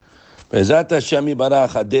Bezat Hashem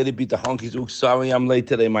Yibarach, Adeli Bitachon Kizuk. Sorry I'm late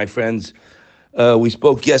today, my friends. We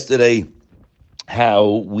spoke yesterday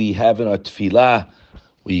how we have in our tefillah,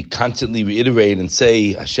 we constantly reiterate and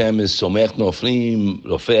say, Hashem is Somech Noflim,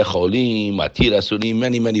 Rofeh Cholim, Atir Asurim,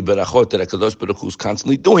 many berachot that HaKadosh Baruch Hu is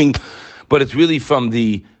constantly doing, but it's really from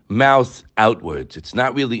the mouth outwards. It's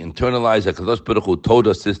not really internalized. HaKadosh Baruch Hu told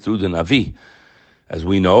us this through the Navi. As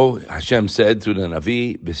we know, Hashem said through the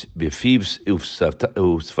Navi, "B'fiv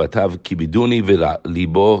ufsfatav kibiduni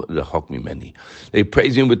v'libo rechok mimeni." They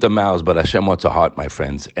praise him with the mouths, but Hashem wants a heart, my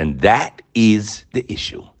friends, and that is the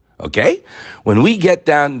issue. Okay, when we get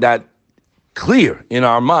down that clear in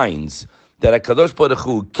our minds that HaKadosh Baruch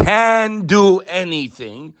Hu can do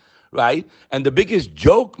anything, right? And the biggest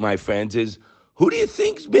joke, my friends, is who do you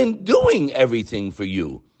think's been doing everything for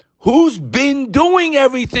you? Who's been doing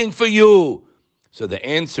everything for you? So the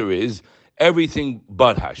answer is everything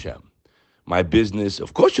but Hashem. My business,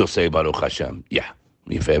 of course you'll say Baruch Hashem. Yeah,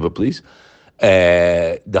 me a favor, please.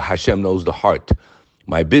 The Hashem knows the heart.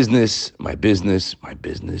 My business, again,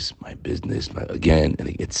 and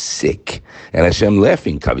it gets sick. And Hashem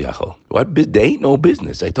laughing, Kaviyachol. What? They ain't no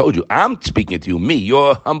business. I told you, I'm speaking to you, me,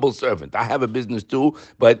 your humble servant. I have a business too,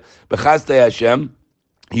 but B'chazdei Hashem,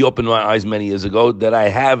 He opened my eyes many years ago that I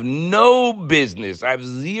have no business. I have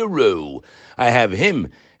zero. I have him.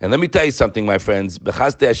 And let me tell you something, my friends.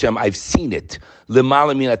 B'chazdei Hashem, I've seen it.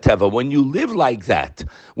 L'mala min hateva. When you live like that,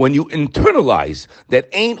 when you internalize that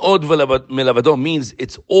ain't od milavado means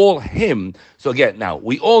it's all him. So again, now,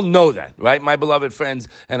 we all know that, right, my beloved friends?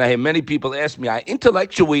 And I hear many people ask me,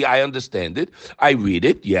 intellectually, I understand it. I read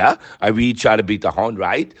it, yeah. I read Shara Bitachon,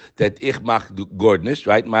 right? That ich mach gordnish,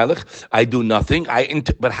 right, Malach? I do nothing.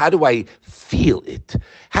 But how do I feel it?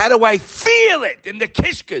 How do I feel it in the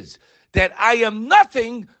kishkas? That I am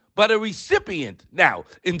nothing but a recipient now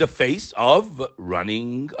in the face of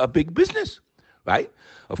running a big business, right?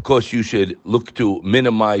 Of course, you should look to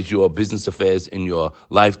minimize your business affairs in your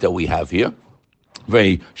life that we have here.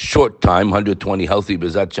 Very short time, 120 healthy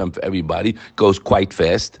B'ezat Hashem for everybody, goes quite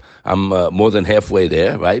fast. I'm more than halfway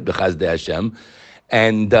there, right? B'chazdei Hashem.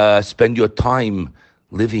 And spend your time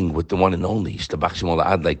living with the one and only,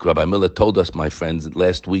 like Rabbi Miller told us, my friends, at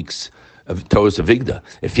last week's Torah Avigdor,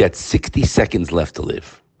 if you had 60 seconds left to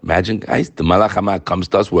live. Imagine, guys, the Malach HaMat comes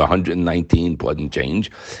to us, we're 119, point change.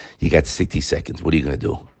 You got 60 seconds. What are you going to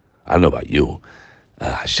do? I don't know about you.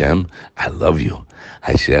 Hashem, I love you.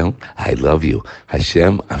 Hashem, I love you.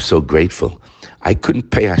 Hashem, I'm so grateful. I couldn't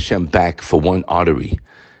pay Hashem back for one artery.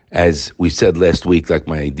 As we said last week, like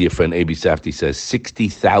my dear friend A.B. Safdie says,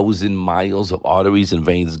 60,000 miles of arteries and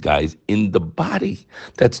veins, guys, in the body.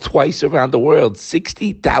 That's twice around the world.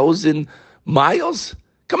 60,000 miles?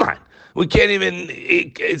 Come on. We can't even,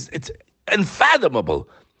 it's unfathomable.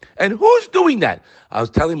 And who's doing that? I was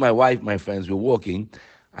telling my wife, my friends, we're walking.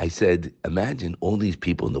 I said, imagine all these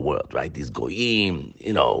people in the world, right? These goyim,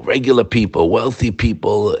 regular people, wealthy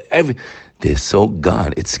people, they're so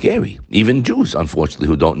gone. It's scary. Even Jews, unfortunately,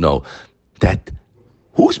 who don't know that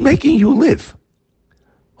who's making you live?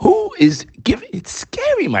 Who is giving? It's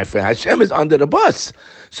scary, my friend. Hashem is under the bus.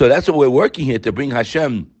 So that's what we're working here, to bring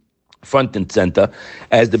Hashem front and center.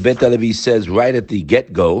 As the Bet HaLevi says right at the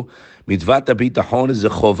get-go, mitzvat habitachon is a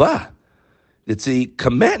chovah. It's a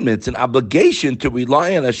commandment, it's an obligation to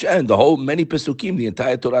rely on Hashem. The whole many pesukim, the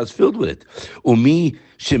entire Torah is filled with it. Umi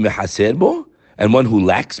shemechaser bo, and one who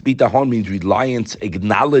lacks bitachon means reliance,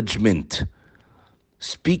 acknowledgement,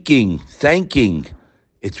 speaking, thanking.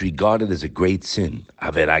 It's regarded as a great sin.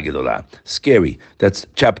 Avera gedola. Scary. That's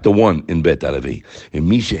chapter 1 in Bet HaLevi.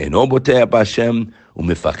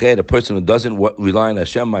 A person who doesn't rely on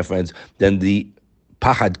Hashem, my friends, then the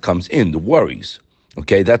pahad comes in, the worries.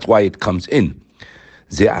 Okay, that's why it comes in.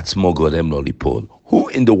 Who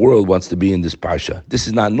in the world wants to be in this parsha? This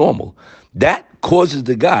is not normal. That causes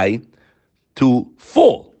the guy to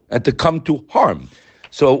fall and to come to harm.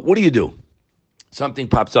 So what do? Something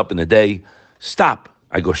pops up in the day. Stop.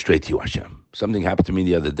 I go straight to you, Hashem. Something happened to me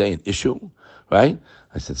the other day, an issue, right?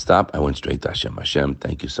 I said, stop. I went straight to Hashem. Hashem,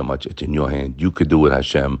 thank you so much. It's in your hand. You could do it,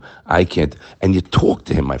 Hashem. I can't. And you talk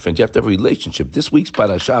to him, my friend. You have to have a relationship. This week's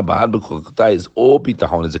parasha, Ba'ad B'Chotai, is all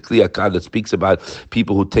bitachon. It's a kliyakah that speaks about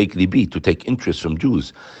people who take libit, who take interest from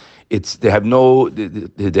Jews. They have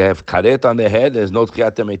karet on their head. There's no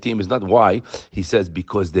tchiyat metim. It's not why. He says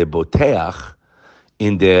because they're boteach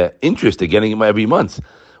in their interest. They're getting him every month.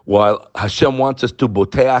 While Hashem wants us to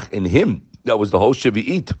boteach in him. That was the whole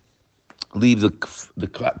Shavuot. Leave the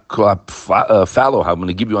crop fallow. I'm going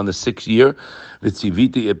to give you on the 6th year.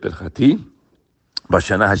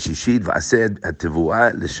 בשנה השישית, ועשה התבואה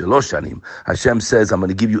לשלוש שנים. Hashem says, I'm going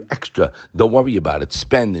to give you extra. Don't worry about it.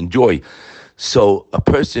 Spend, enjoy. So a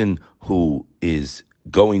person who is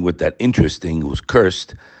going with that interesting, who's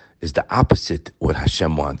cursed, is the opposite what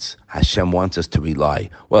Hashem wants. Hashem wants us to rely.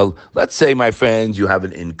 Well, let's say, my friends, you have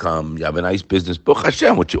an income, you have a nice business, Baruch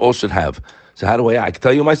Hashem, which you all should have. So how do I can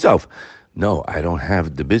tell you myself, no, I don't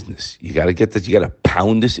have the business. You got to get this, you got to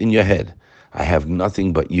pound this in your head. I have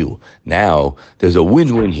nothing but you. Now, there's a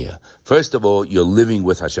win-win here. First of all, you're living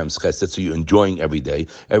with Hashem's chesed, so you're enjoying every day.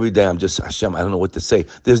 Every day I'm just, Hashem, I don't know what to say.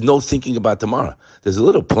 There's no thinking about tomorrow. There's a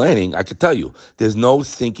little planning, I could tell you. There's no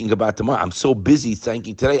thinking about tomorrow. I'm so busy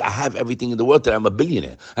thinking today, I have everything in the world today. I'm a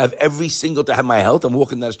billionaire. I have every single day. I have my health. I'm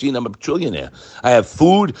walking down the street and I'm a trillionaire. I have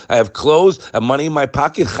food. I have clothes. I have money in my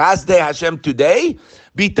pocket. Chazdei Hashem today.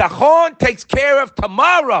 Bitachon takes care of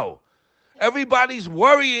tomorrow. Everybody's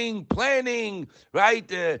worrying, planning,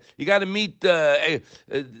 right? You got to meet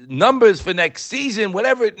numbers for next season,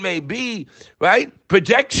 whatever it may be, right?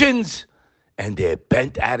 Projections. And they're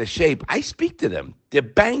bent out of shape. I speak to them. They're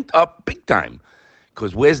banged up big time.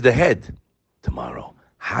 Because where's the head? Tomorrow.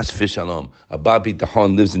 Has fishalom. Ababi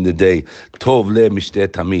Tahon lives in the day. Tov le mishteh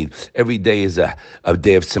tamid. Every day is a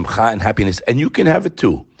day of simcha and happiness. And you can have it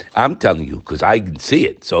too. I'm telling you, because I can see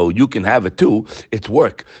it. So you can have it too. It's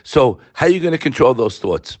work. So how are you going to control those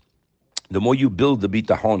thoughts? The more you build the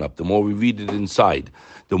bitachon up, the more we read it inside,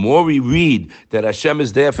 the more we read that Hashem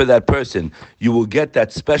is there for that person, you will get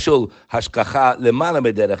that special hashkacha lemala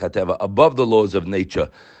mederech hateva, above the laws of nature,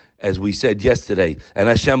 as we said yesterday. And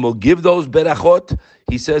Hashem will give those berachot,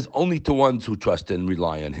 he says, only to ones who trust and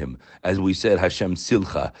rely on him. As we said, Hashem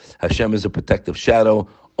silcha. Hashem is a protective shadow,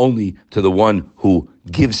 only to the one who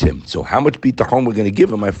gives him. So how much bitachon we're going to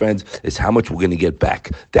give him, my friends, is how much we're going to get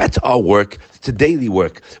back. That's our work. It's a daily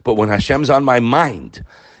work. But when Hashem's on my mind,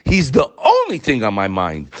 he's the only thing on my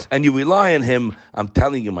mind, and you rely on him, I'm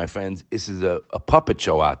telling you, my friends, this is a puppet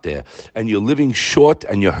show out there, and you're living short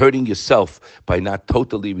and you're hurting yourself by not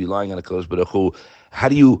totally relying on HaKadosh Baruch Hu. How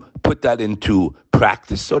do you put that into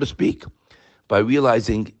practice, so to speak? By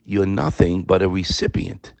realizing you're nothing but a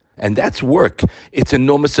recipient. And that's work. It's an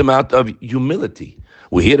enormous amount of humility.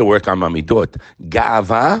 We're here to work on Mamidot.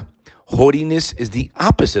 Ga'ava, haughtiness, is the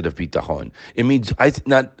opposite of bitachon. It means,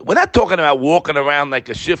 we're not talking about walking around like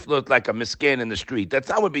a shiflet, like a miskin in the street. That's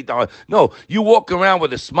not what bitachon. No, you walk around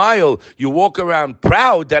with a smile. You walk around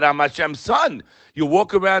proud that I'm Hashem's son. You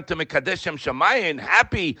walk around to Mekadesh Shem Shamayim,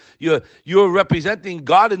 happy. You're representing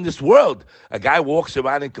God in this world. A guy walks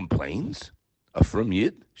around and complains. Afrum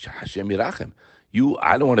Yid, Hashem Yirachem.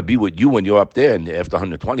 I don't want to be with you when you're up there and after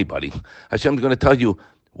 120, buddy. Hashem's going to tell you,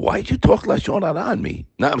 why did you talk Lashon Hara on me?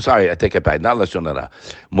 No, I'm sorry, I take it back. Not Lashon Hara.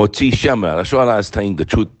 Motzi Shemra. Lashon Hara is telling the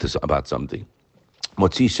truth about something.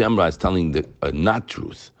 Motzi Shemra is telling the not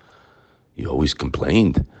truth. You always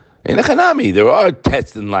complained. In Echanami, there are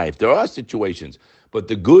tests in life. There are situations. But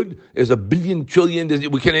the good is a billion, trillion. I'll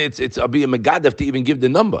be a megadef to even give the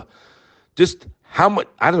number. Just how much,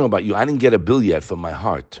 I don't know about you. I didn't get a bill yet for my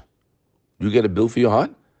heart. You get a bill for your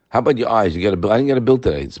heart? How about your eyes? You get a bill? I didn't get a bill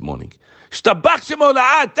today this morning.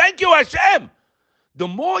 Thank you, Hashem. The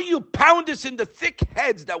more you pound this in the thick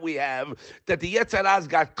heads that we have, that the Yetzaraz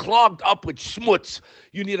got clogged up with schmutz,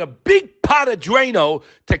 you need a big pot of Drano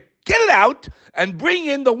to get it out and bring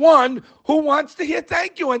in the one who wants to hear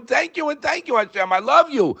thank you and thank you and thank you, Hashem. I love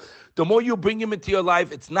you. The more you bring him into your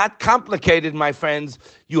life, it's not complicated, my friends.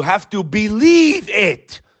 You have to believe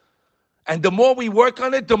it. And the more we work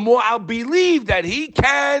on it, the more I'll believe that he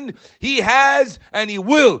can, he has, and he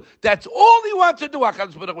will. That's all he wants to do.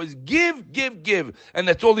 HaKadosh Baruch Hu is give, give, give. And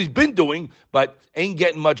that's all he's been doing, but ain't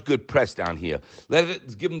getting much good press down here.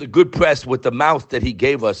 Let's give him the good press with the mouth that he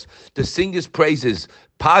gave us to sing his praises,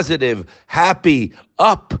 positive, happy,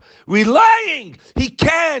 up, relying. He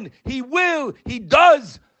can, he will, he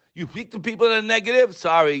does. You speak to people that are negative,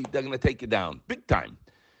 sorry, they're going to take you down. Big time.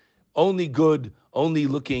 Only good, only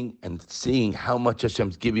looking and seeing how much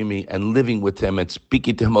Hashem's giving me and living with him and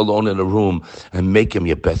speaking to him alone in a room and make him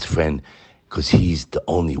your best friend, because he's the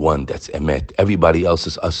only one that's emet. Everybody else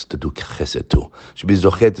is us to do chesed too. Should be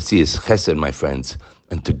zochet to see his chesed, my friends,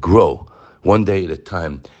 and to grow one day at a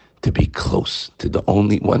time, to be close to the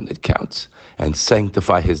only one that counts and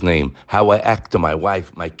sanctify his name. How I act to my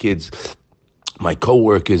wife, my kids, my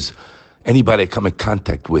co-workers, anybody I come in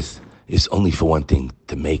contact with, is only for one thing,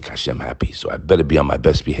 to make Hashem happy. So I better be on my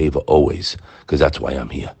best behavior always, because that's why I'm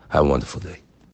here. Have a wonderful day.